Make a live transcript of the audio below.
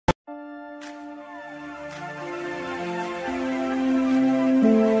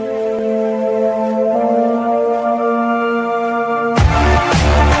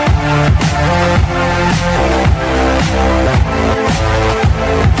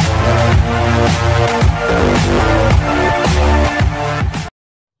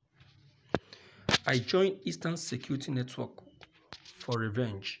I joined Eastern Security Network for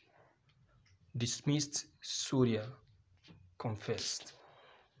revenge. Dismissed Søldier confessed.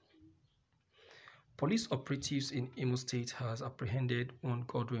 Police operatives in Imo State has apprehended one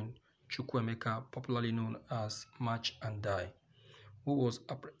Godwin Chukwuemeka, popularly known as March and Die, who was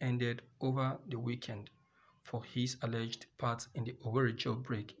apprehended over the weekend for his alleged part in the Owerri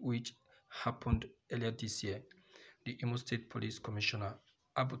jailbreak, which happened earlier this year. The Imo State Police Commissioner,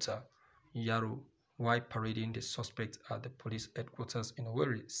 Abuta Yaro, while parading the suspect at the police headquarters in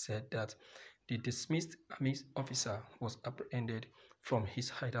Owerri, said that the dismissed army officer was apprehended from his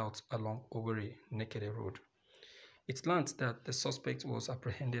hideout along Owerri Nekede Road. It learned that the suspect was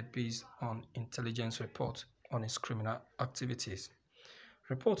apprehended based on intelligence reports on his criminal activities.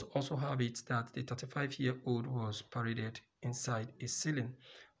 Reports also have it that the 35-year-old was paraded inside a ceiling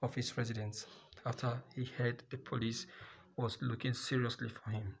of his residence after he heard the police was looking seriously for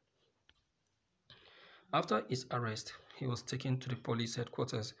him. After his arrest, he was taken to the police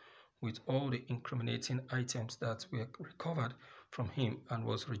headquarters with all the incriminating items that were recovered from him and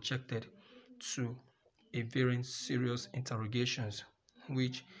was rejected to a very serious interrogations,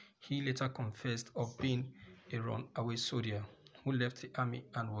 which he later confessed of being a runaway soldier who left the army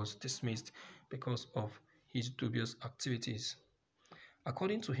and was dismissed because of his dubious activities.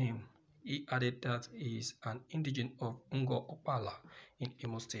 According to him, he added that he is an indigene of Ngo Opala in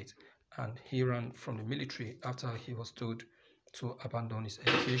Imo State, and he ran from the military after he was told to abandon his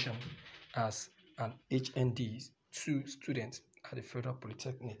education as an HND2 student at the Federal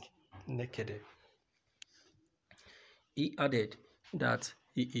Polytechnic, Nekede. He added that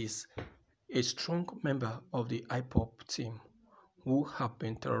he is a strong member of the IPOP team who have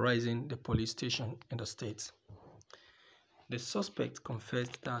been terrorizing the police station in the state. The suspect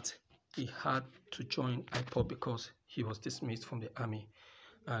confessed that he had to join IPOP because he was dismissed from the army,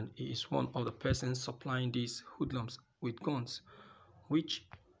 and he is one of the persons supplying these hoodlums with guns, which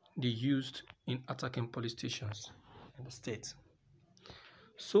they used in attacking police stations in the state.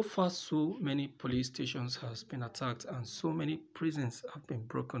 So far, so many police stations have been attacked, and so many prisons have been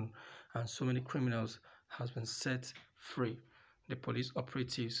broken, and so many criminals have been set free. The police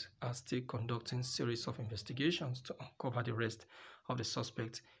operatives are still conducting series of investigations to uncover the rest of the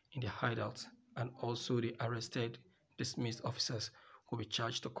suspects in the hideout, and also the arrested, dismissed officers will be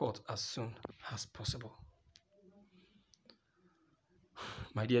charged to court as soon as possible.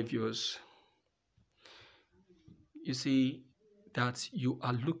 My dear viewers, you see that you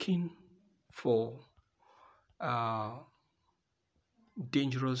are looking for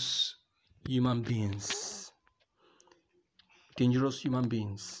dangerous human beings. Dangerous human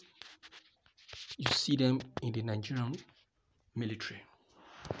beings. You see them in the Nigerian military.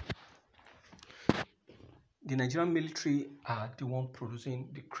 The Nigerian military are the one producing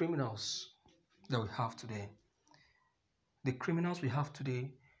the criminals that we have today. The criminals we have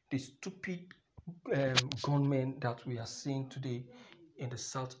today, the stupid gunmen that we are seeing today in the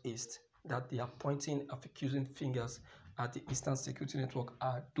southeast, that they are pointing and accusing fingers at the Eastern Security Network,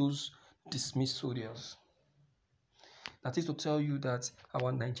 are those dismissed soldiers. That is to tell you that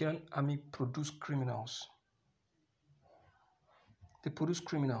our Nigerian army produce criminals. They produce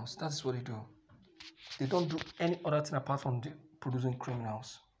criminals. That is what they do. They don't do any other thing apart from producing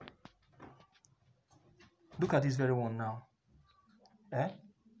criminals. Look at this very one now.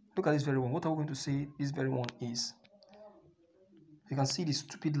 Look at this very one. What are we going to say this very one is? You can see the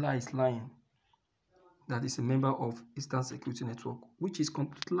stupid lies lying that is a member of Eastern Security Network, which is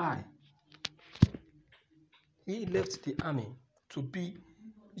complete lie. He left the army to be,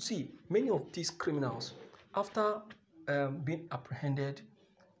 you see, many of these criminals, after being apprehended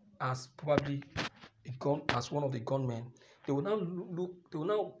as probably as one of the gunmen, they will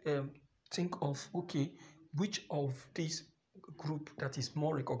now think of, okay, which of these group that is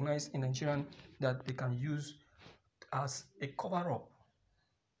more recognized in Nigeria that they can use as a cover-up,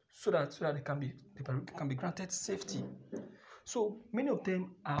 so that they can be granted safety. So many of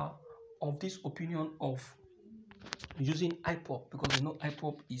them are of this opinion of using IPOP, because they know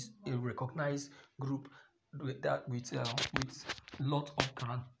IPOP is a recognized group with lot of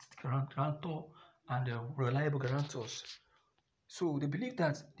guarantor and reliable guarantors. So they believe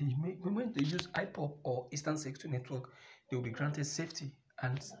that when they use IPOP or Eastern Security Network, they will be granted safety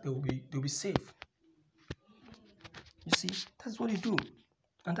and they'll be safe. You see, that's what they do,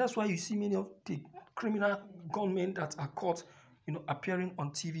 and that's why you see many of the criminal gunmen that are caught, appearing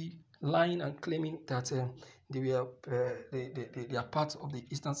on TV, lying and claiming that they are part of the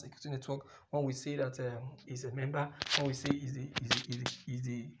Eastern Security Network. When we say that he's a member, when we say he's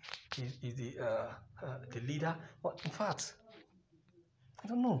the leader, but in fact, I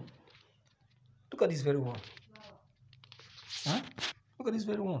don't know. Look at this very one. Huh? Look at this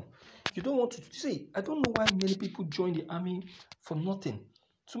very one. You don't want to see. I don't know why many people join the army for nothing.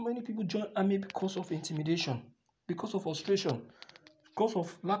 Too many people join army because of intimidation, because of frustration, because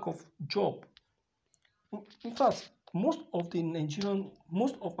of lack of job. In fact, most of our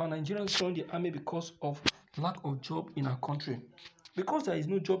Nigerians join the army because of lack of job in our country. Because there is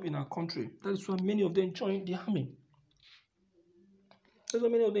no job in our country, that is why many of them join the army. That's why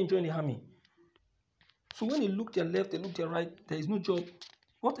many of them join the army. So when they look their left, they look their right, there is no job.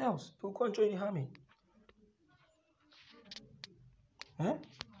 What else? They'll go and join the army. Eh?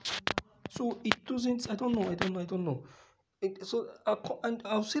 So it doesn't. I don't know. And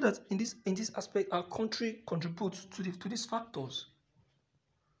I'll say that in this aspect, our country contributes to these factors.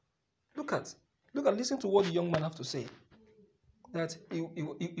 Listen to what the young man have to say. That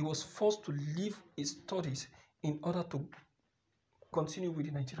he was forced to leave his studies in order to continue with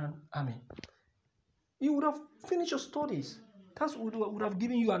the Nigerian army. You would have finished your studies. That would have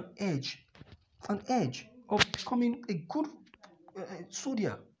given you an edge of becoming a good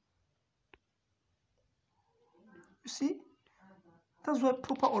soldier. You see, that's why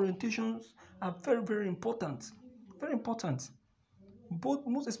proper orientations are very, very important. Very important.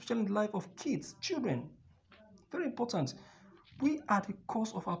 Most especially in the life of kids, children. Very important. We are the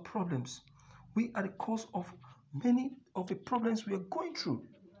cause of our problems. We are the cause of many of the problems we are going through.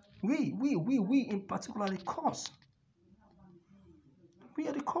 We in particular are the cause. We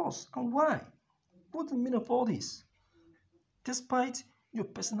are the cause. And why? What's the meaning of all this? Despite your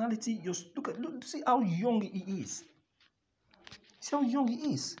personality, see how young he is. See how young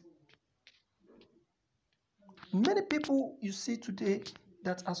he is. Many people you see today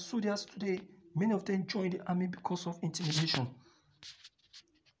that are soldiers today, many of them join the army because of intimidation.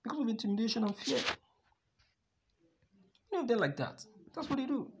 Because of intimidation and fear. Many of them like that. That's what they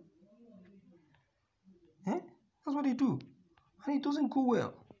do. That's what they do. And it doesn't go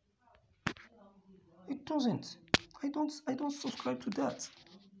well. It doesn't. I don't subscribe to that.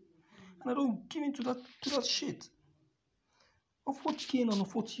 And I don't give in to that shit. Of what gain and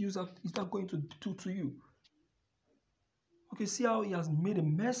of what use is that going to do to you? Okay, see how he has made a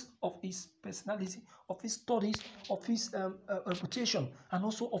mess of his personality, of his studies, of his reputation, and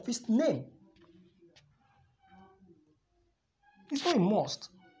also of his name. It's not a must.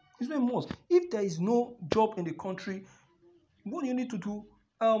 It's not a must. If there is no job in the country, what you need to do,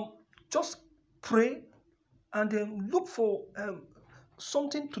 just pray and then look for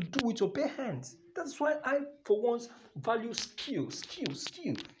something to do with your bare hands. That's why I, for once, value skill,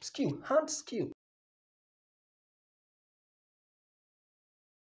 hand skill.